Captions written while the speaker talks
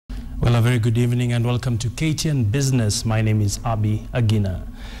Well, a very good evening and welcome to KTN Business. My name is Abi Agina.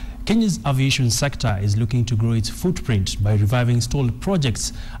 Kenya's aviation sector is looking to grow its footprint by reviving stalled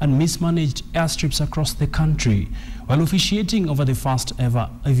projects and mismanaged airstrips across the country. While officiating over the first ever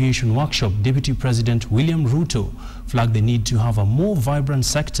aviation workshop, Deputy President William Ruto flagged the need to have a more vibrant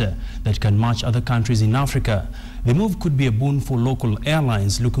sector that can match other countries in Africa. The move could be a boon for local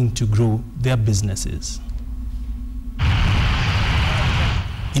airlines looking to grow their businesses.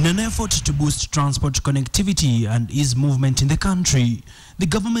 In an effort to boost transport connectivity and ease movement in the country, the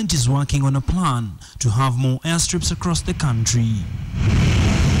government is working on a plan to have more airstrips across the country.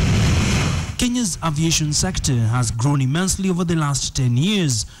 Kenya's aviation sector has grown immensely over the last 10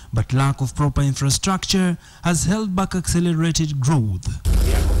 years, but lack of proper infrastructure has held back accelerated growth.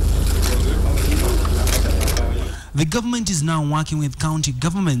 The government is now working with county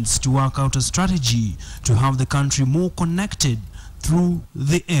governments to work out a strategy to have the country more connected through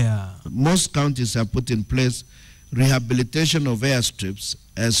the air. Most counties have put in place rehabilitation of airstrips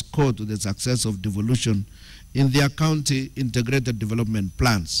as core to the success of devolution in their county integrated development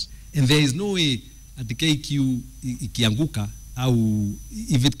plans. And there is no way at the KQ ikianguka,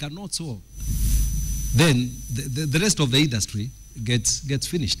 if it cannot solve, then the rest of the industry gets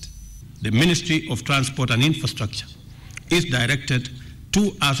finished. The Ministry of Transport and Infrastructure is directed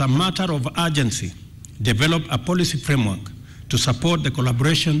to, as a matter of urgency, develop a policy framework to support the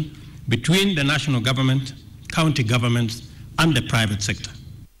collaboration between the national government, county governments, and the private sector.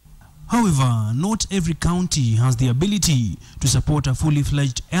 However, not every county has the ability to support a fully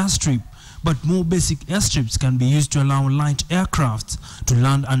fledged airstrip, but more basic airstrips can be used to allow light aircrafts to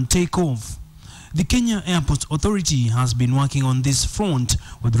land and take off. The Kenya Airports Authority has been working on this front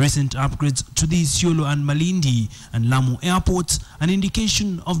with recent upgrades to the Isiolo and Malindi and Lamu airports, an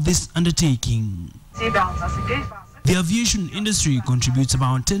indication of this undertaking. The aviation industry contributes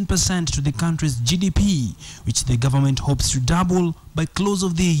about 10% to the country's GDP, which the government hopes to double by close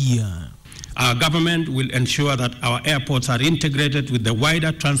of the year. Our government will ensure that our airports are integrated with the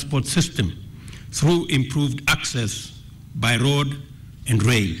wider transport system through improved access by road and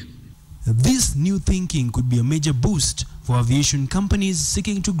rail. This new thinking could be a major boost for aviation companies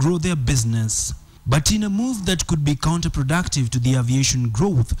seeking to grow their business. But in a move that could be counterproductive to the aviation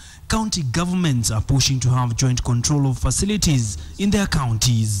growth, county governments are pushing to have joint control of facilities in their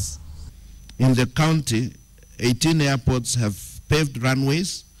counties. In the county, 18 airports have paved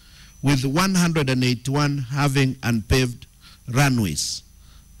runways, with 181 having unpaved runways.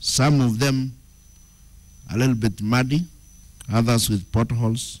 Some of them a little bit muddy, others with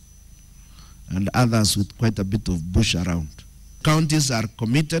potholes, and others with quite a bit of bush around. Counties are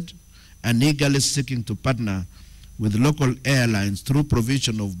committed and eagerly seeking to partner with local airlines through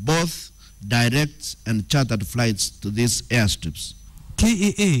provision of both direct and chartered flights to these airstrips.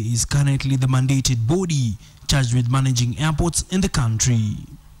 KAA is currently the mandated body charged with managing airports in the country.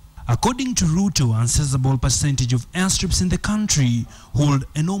 According to Ruto, a sizable percentage of airstrips in the country hold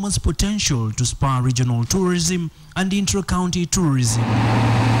enormous potential to spur regional tourism and intra-county tourism.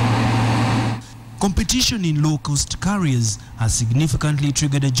 Competition in low-cost carriers has significantly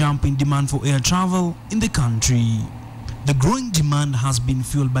triggered a jump in demand for air travel in the country. The growing demand has been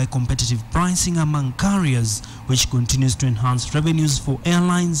fueled by competitive pricing among carriers, which continues to enhance revenues for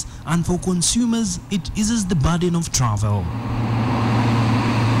airlines, and for consumers, it eases the burden of travel.